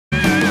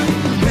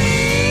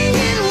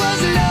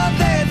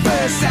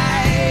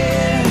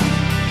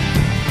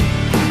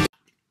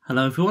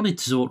Hello everyone,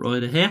 it's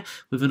Zortrider here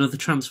with another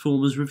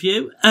Transformers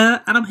review,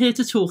 and I'm here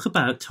to talk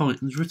about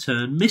Titan's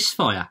Return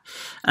Misfire.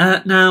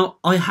 Now,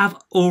 I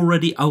have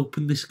already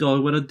opened this guy.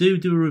 When I do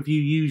a review,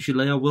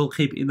 usually I will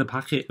keep it in the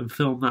packet and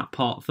film that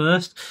part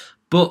first,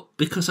 but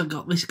because I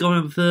got this guy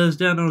on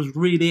Thursday and I was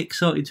really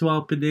excited to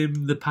open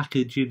him, the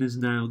packaging is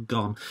now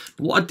gone.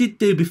 But what I did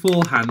do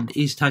beforehand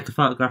is take a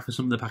photograph of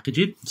some of the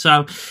packaging.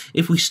 So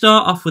if we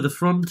start off with the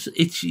front,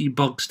 it's your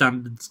bog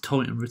standard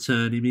Titan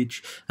Return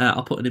image.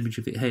 I'll put an image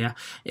of it here.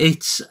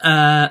 It's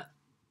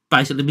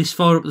basically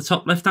Misfire up the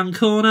top left hand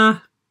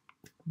corner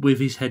with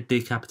his head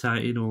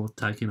decapitated or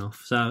taken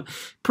off. So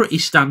pretty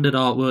standard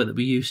artwork that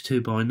we're used to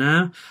by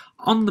now.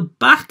 On the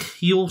back,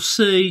 you'll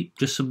see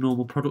just some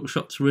normal product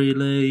shots,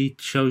 really.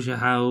 It shows you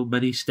how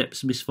many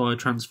steps Misfire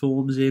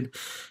transforms in.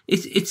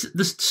 It's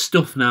the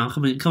stuff now. I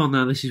mean, come on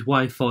now, this is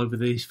wave 5 of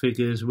these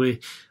figures.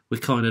 We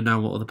kind of know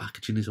what the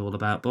packaging is all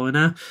about by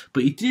now.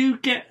 But you do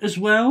get, as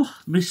well,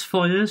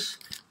 Misfire's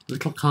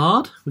little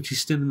card, which is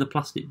still in the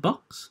plastic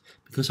box,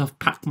 because I've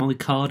packed my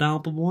card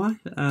album away,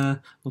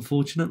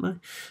 unfortunately.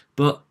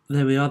 But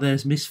there we are,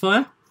 there's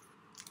Misfire.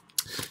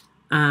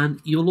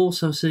 And you'll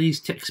also see his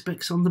tech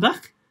specs on the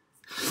back.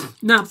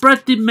 Now,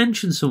 Brad did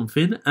mention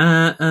something.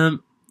 Those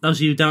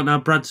of you who don't know,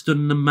 Brad's done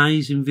an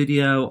amazing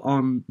video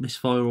on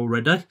Misfire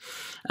already.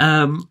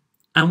 And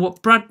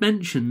what Brad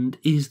mentioned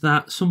is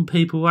that some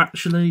people were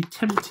actually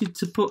tempted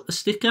to put a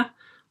sticker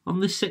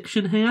on this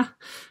section here.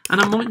 And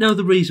I might know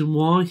the reason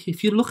why.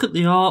 If you look at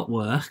the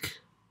artwork,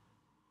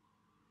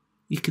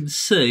 you can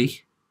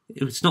see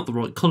it's not the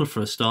right colour for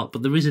a start,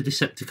 but there is a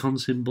Decepticon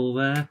symbol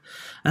there.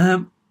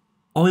 I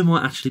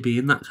might actually be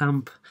in that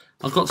camp.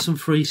 I've got some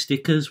free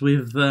stickers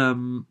with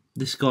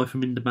this guy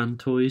from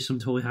In-Demand Toys, some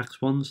Toy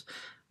Hacks ones,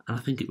 and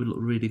I think it would look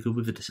really good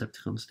with a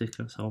Decepticon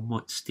sticker, so I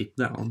might stick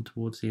that on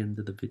towards the end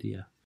of the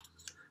video.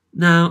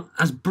 Now,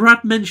 as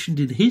Brad mentioned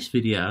in his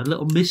video, a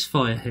little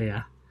Misfire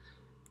here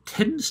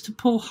tends to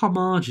pull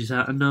homages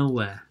out of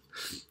nowhere.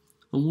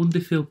 I wonder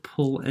if he'll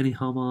pull any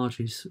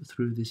homages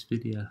through this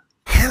video.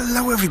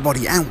 Hello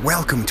everybody and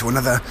welcome to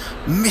another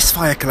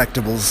Misfire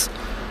Collectibles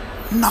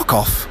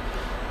knockoff,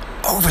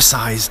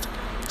 oversized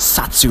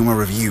Satsuma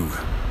review.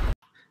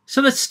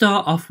 So let's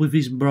start off with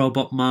his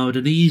robot mode,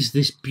 and he's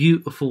this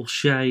beautiful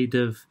shade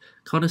of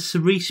kind of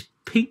cerise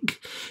pink.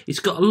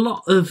 It's got a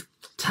lot of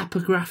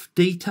tapograph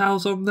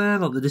details on there,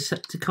 like the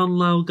Decepticon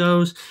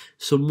logos,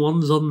 some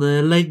ones on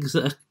their legs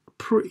that are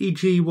pretty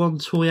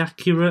G1 toy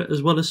accurate,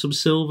 as well as some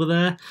silver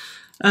there.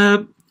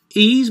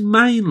 He's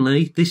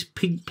mainly this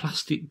pink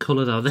plastic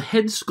colour though. The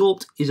head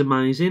sculpt is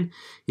amazing.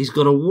 He's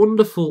got a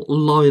wonderful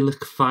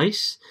lilac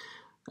face.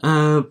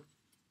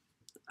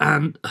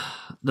 And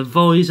the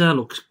visor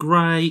looks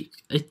great.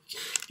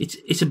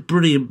 It's a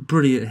brilliant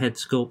head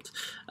sculpt.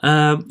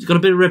 He's got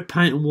a bit of red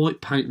paint and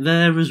white paint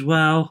there as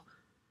well.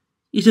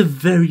 He's a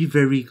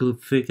very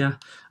good figure.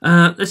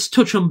 Let's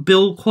touch on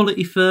build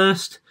quality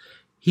first.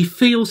 He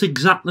feels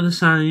exactly the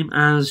same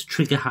as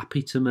Trigger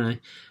Happy to me.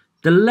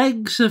 The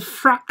legs are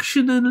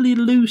fractionally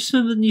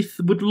looser than you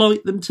would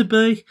like them to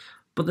be,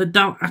 but they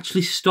don't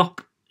actually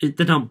stop. They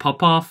don't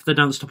pop off, they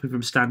don't stop him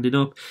from standing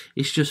up.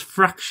 It's just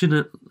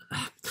fractionate.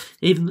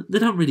 Even they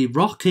don't really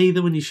rock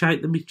either when you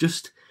shake them.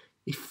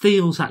 It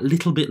feels that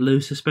little bit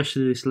loose,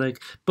 especially this leg.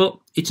 But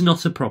it's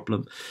not a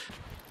problem.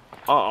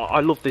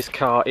 I love this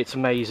car, it's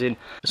amazing.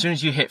 As soon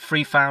as you hit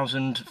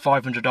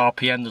 3,500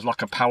 RPM, there's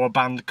like a power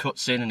band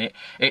cuts in and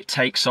it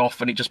takes off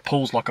and it just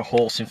pulls like a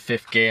horse in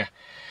 5th gear.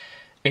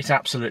 It's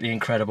absolutely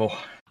incredible.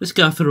 Let's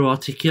go through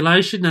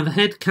articulation. Now the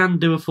head can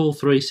do a full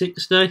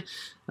 360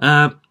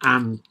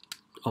 and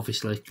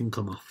obviously it can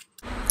come off.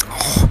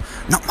 Oh,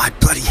 not my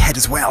bloody head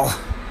as well.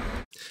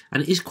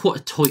 And it is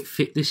quite a tight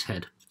fit, this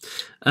head.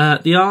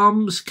 The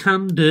arms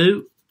can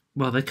do,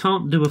 well, they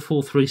can't do a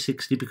full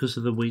 360 because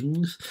of the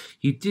wings.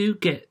 You do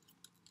get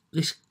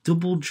this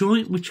double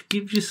joint, which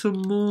gives you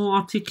some more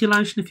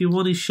articulation if you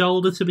want his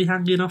shoulder to be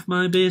hanging off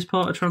maybe as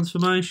part of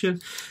transformation.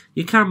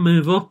 You can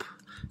move up.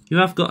 You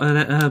have got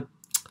a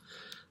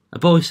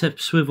bicep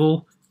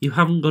swivel. You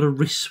haven't got a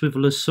wrist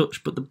swivel as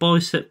such, but the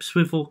bicep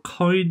swivel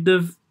kind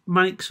of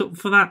makes up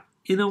for that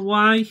in a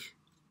way,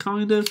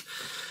 kind of.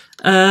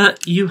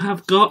 You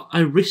have got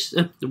a waist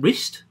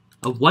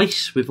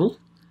swivel.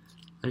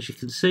 As you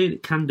can see,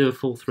 it can do a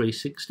full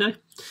 360.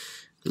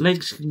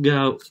 Legs can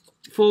go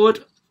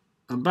forward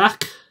and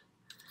back.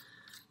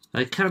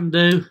 They can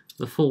do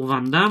the full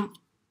Van Damme.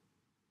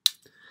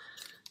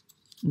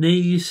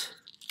 Knees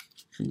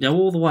can go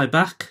all the way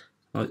back,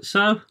 like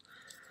so.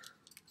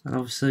 And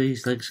obviously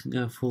his legs can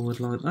go forward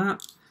like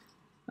that.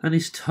 And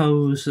his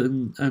toes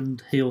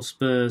and heel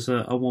spurs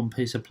are one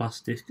piece of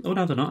plastic. Oh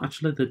no, they're not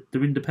actually,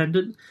 they're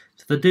independent.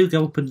 So they do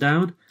go up and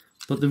down,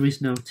 but there is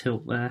no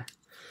tilt there.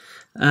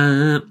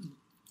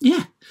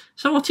 Yeah,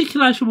 so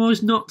articulation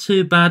wise not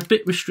too bad,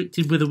 bit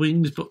restricted with the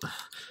wings, but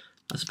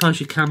I suppose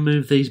you can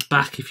move these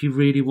back if you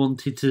really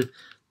wanted to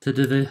to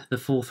do the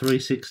full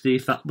 360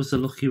 if that was the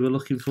look you were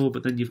looking for,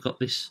 but then you've got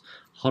this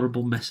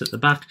horrible mess at the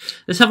back.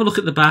 Let's have a look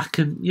at the back,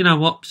 and you know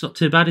what, it's not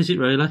too bad, is it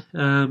really?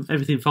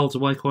 Everything folds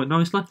away quite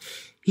nicely.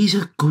 He's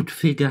a good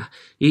figure.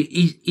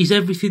 He's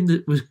everything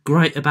that was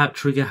great about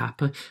Trigger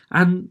Happy,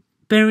 and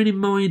bearing in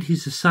mind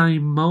he's the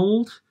same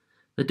mould,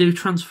 they do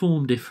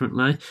transform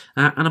differently,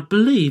 and I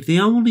believe the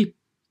only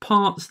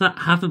parts that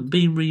haven't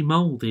been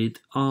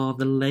remoulded are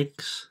the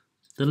legs.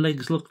 The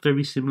legs look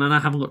very similar, and I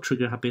haven't got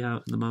Trigger Happy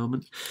out at the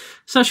moment.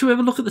 So shall we have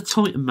a look at the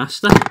Titan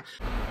Master?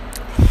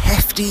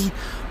 Hefty,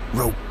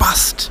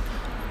 robust,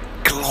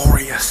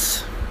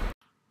 glorious.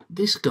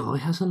 This guy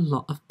has a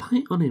lot of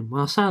paint on him.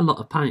 Well, I say a lot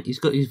of paint. He's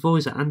got his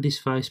visor and his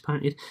face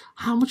painted.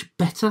 How much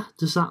better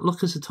does that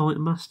look as a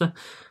Titan Master?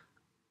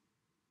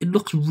 It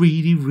looks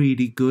really,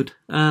 really good.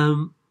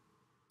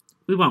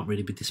 We won't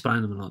really be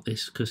displaying them like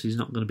this because he's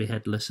not going to be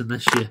headless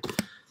unless you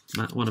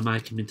want to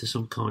make him into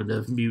some kind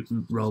of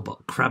mutant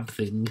robot crab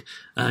thing.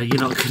 You're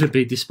not going to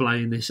be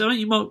displaying this. I mean,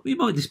 you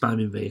might display him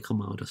in vehicle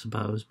mode, I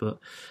suppose, but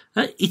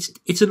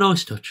it's a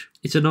nice touch.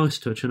 It's a nice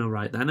touch, and I'll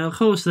rate that. Now, of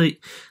course, the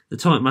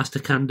Titan Master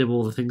can do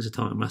all the things a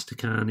Titan Master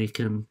can. He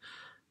can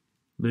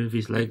move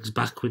his legs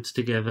backwards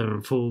together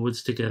and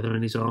forwards together,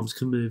 and his arms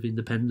can move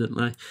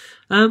independently.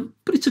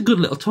 But it's a good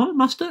little Titan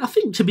Master. I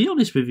think, to be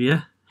honest with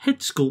you, head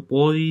sculpt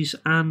wise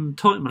and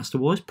Titan Master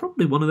wise,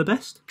 probably one of the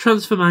best.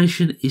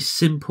 Transformation is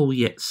simple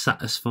yet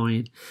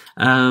satisfying.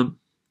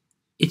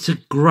 It's a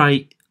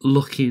great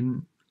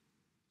looking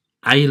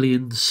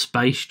alien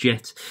space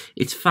jet.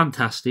 It's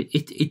fantastic.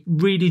 It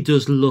really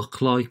does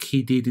look like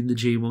he did in the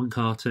G1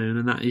 cartoon,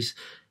 and that is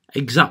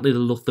exactly the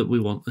look that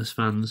we want as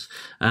fans.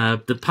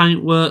 The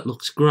paintwork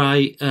looks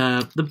great.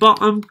 The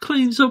bottom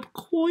cleans up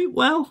quite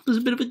well. There's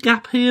a bit of a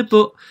gap here,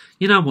 but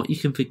you know what, you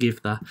can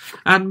forgive that.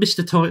 And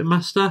Mr. Titan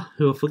Master,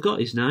 who I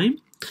forgot his name,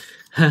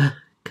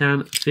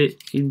 can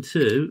fit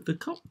into the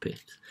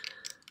cockpit.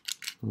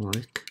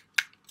 Like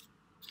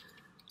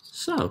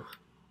so.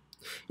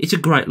 It's a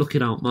great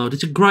looking out mode.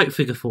 It's a great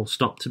figure, full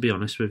stop, to be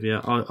honest with you.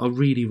 I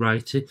really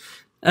rate it.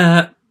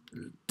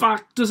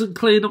 Back doesn't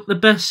clean up the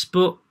best,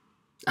 but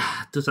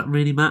does that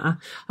really matter?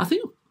 I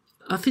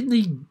think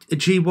the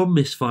G1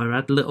 Misfire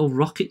had little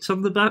rockets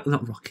on the back.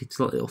 Not rockets,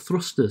 like little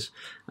thrusters.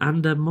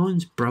 And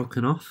mine's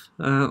broken off,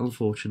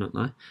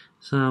 unfortunately.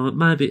 So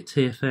maybe at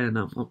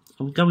TFN,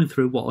 I'm going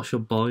through what I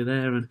should buy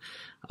there, and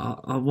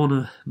I want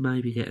to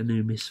maybe get a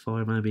new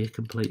Misfire, maybe a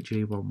complete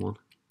G1 one.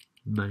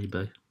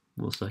 Maybe.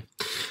 We'll see.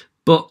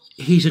 But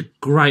he's a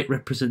great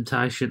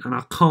representation, and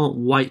I can't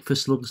wait for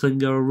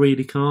Slugslinger. I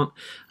really can't.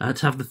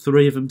 To have the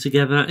three of them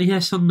together.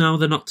 Yes, I know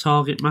they're not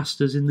Target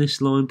Masters in this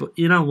line, but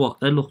you know what?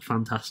 They look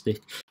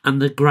fantastic.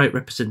 And they're great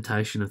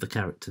representation of the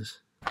characters.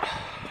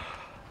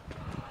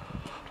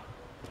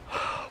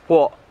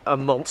 What a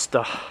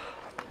monster.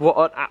 What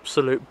an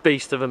absolute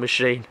beast of a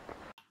machine.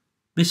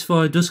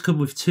 Misfire does come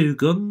with two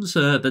guns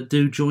that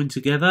do join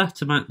together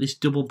to make this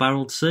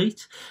double-barreled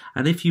seat.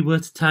 And if you were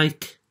to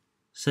take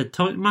said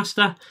Titan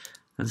Master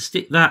and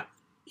stick that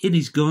in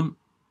his gun,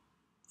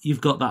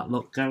 you've got that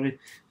look going.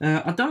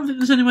 I don't think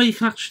there's any way you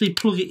can actually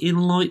plug it in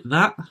like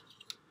that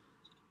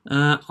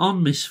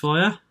on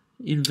Misfire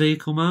in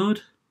vehicle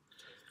mode.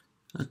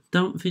 I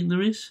don't think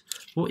there is.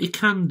 What you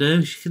can do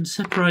is you can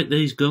separate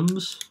these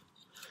guns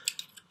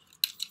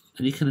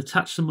and you can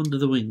attach them under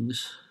the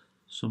wings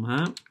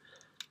somehow,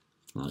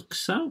 like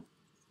so.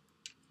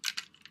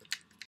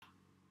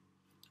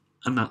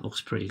 And that looks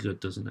pretty good,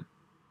 doesn't it?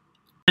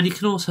 And you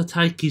can also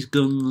take his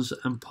guns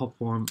and pop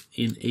one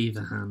in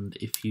either hand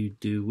if you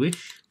do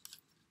wish.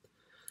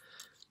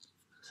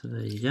 So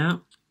there you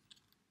go.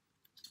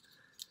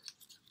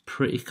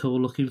 Pretty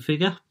cool looking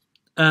figure.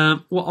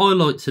 What I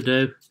like to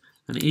do,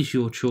 and it is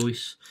your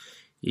choice,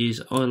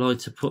 is I like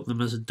to put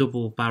them as a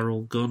double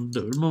barrel gun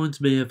that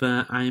reminds me of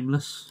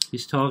Aimless,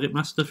 his Target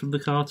Master from the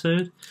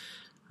cartoon.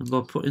 And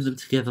by putting them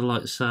together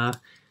like so,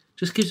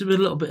 just gives them a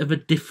little bit of a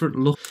different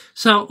look.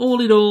 So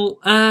all in all,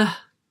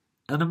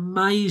 an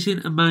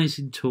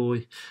amazing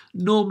toy.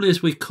 Normally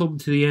as we come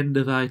to the end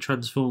of a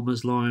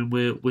Transformers line,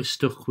 we're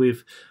stuck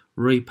with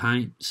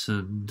repaints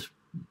and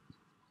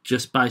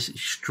just basically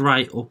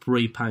straight up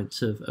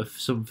repaints of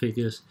some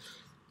figures.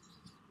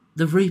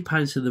 The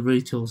repaints and the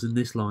retools in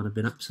this line have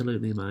been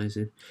absolutely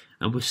amazing,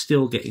 and we're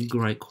still getting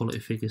great quality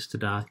figures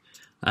today.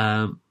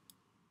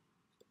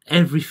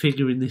 Every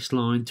figure in this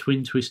line,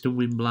 Twin Twist and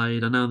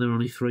Windblade, I know there are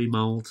only 3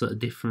 moulds that are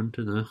different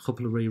and a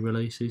couple of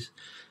re-releases,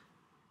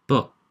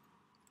 but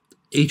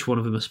each one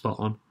of them are spot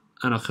on,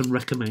 and I can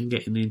recommend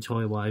getting the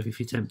entire wave if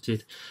you're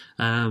tempted.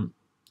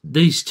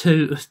 These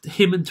two,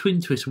 him and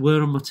Twin Twist,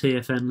 were on my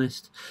TFN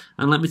list,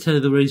 and let me tell you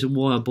the reason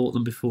why I bought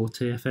them before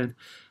TFN.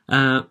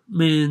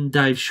 Me and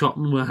Dave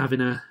Shotton were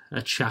having a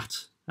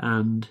chat,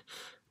 and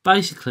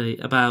basically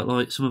about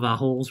like some of our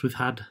hauls we've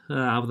had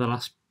over the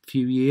last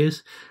few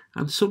years,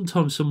 and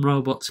sometimes some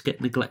robots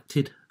get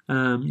neglected.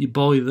 You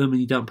buy them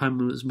and you don't pay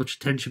them as much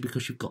attention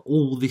because you've got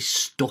all this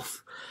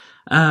stuff.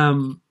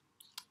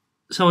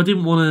 So I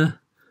didn't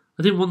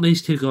want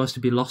these two guys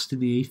to be lost in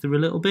the ether a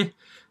little bit.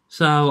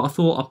 So I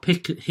thought I'd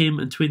pick him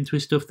and Twin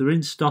Twist up. They're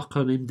in stock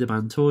on In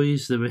Demand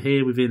Toys. They were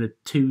here within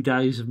 2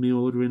 days of me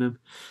ordering them.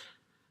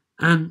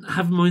 And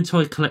having my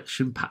entire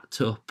collection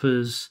packed up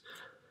has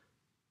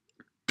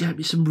gave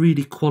me some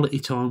really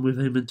quality time with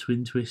him and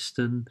Twin Twist,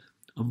 and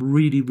I'm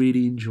really,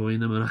 really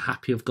enjoying them, and I'm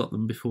happy I've got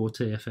them before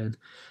TFN.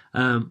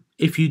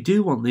 If you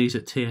do want these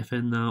at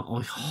TFN now,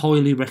 I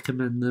highly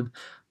recommend them.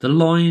 The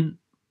line,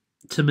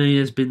 to me,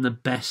 has been the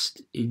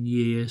best in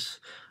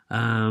years.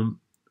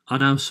 I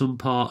know some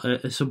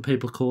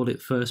people call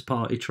it first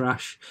party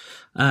trash.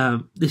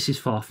 This is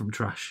far from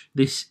trash.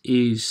 This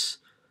is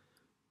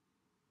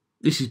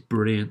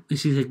brilliant.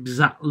 This is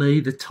exactly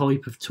the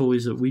type of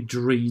toys that we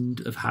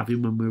dreamed of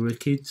having when we were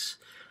kids.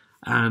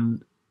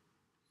 And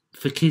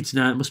for kids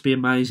now, it must be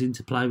amazing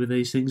to play with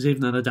these things,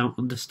 even though they don't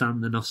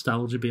understand the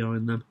nostalgia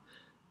behind them.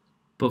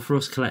 But for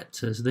us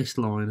collectors, this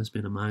line has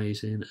been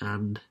amazing,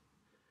 and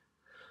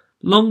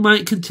long may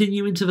it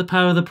continue into the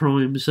power of the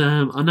primes.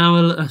 I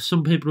know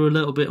some people are a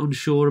little bit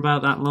unsure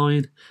about that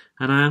line,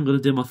 and I am going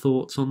to do my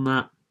thoughts on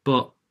that,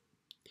 but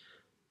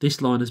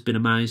this line has been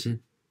amazing.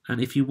 And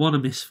if you want a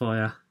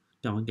Misfire,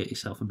 go and get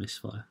yourself a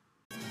Misfire.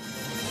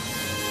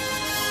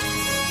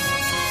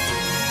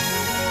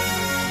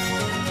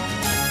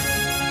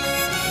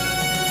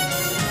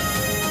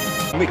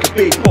 Make a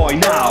big boy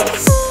now.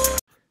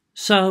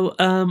 So,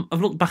 I've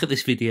looked back at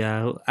this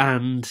video,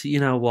 and you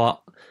know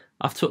what?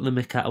 I've took the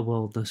mick out of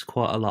Wildness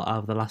quite a lot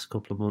over the last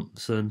couple of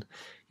months, and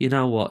you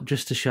know what?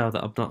 Just to show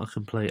that I'm not a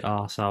complete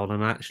arsehole,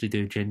 and I actually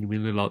do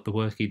genuinely like the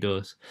work he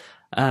does.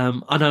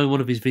 I know in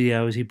one of his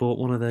videos he bought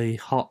one of the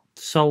Hot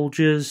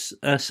Soldiers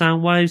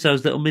sound waves,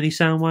 those little mini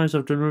sound waves.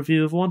 I've done a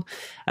review of one,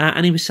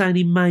 and he was saying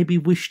he maybe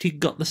wished he'd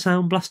got the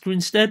Sound Blaster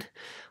instead.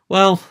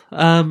 Well,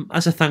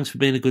 as a thanks for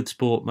being a good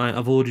sport, mate,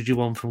 I've ordered you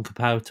one from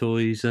Kapow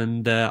Toys,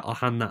 and I'll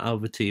hand that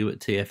over to you at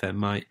TFN,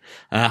 mate.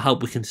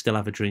 Hope we can still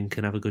have a drink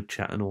and have a good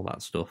chat and all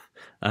that stuff.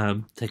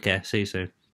 Take care, see you soon.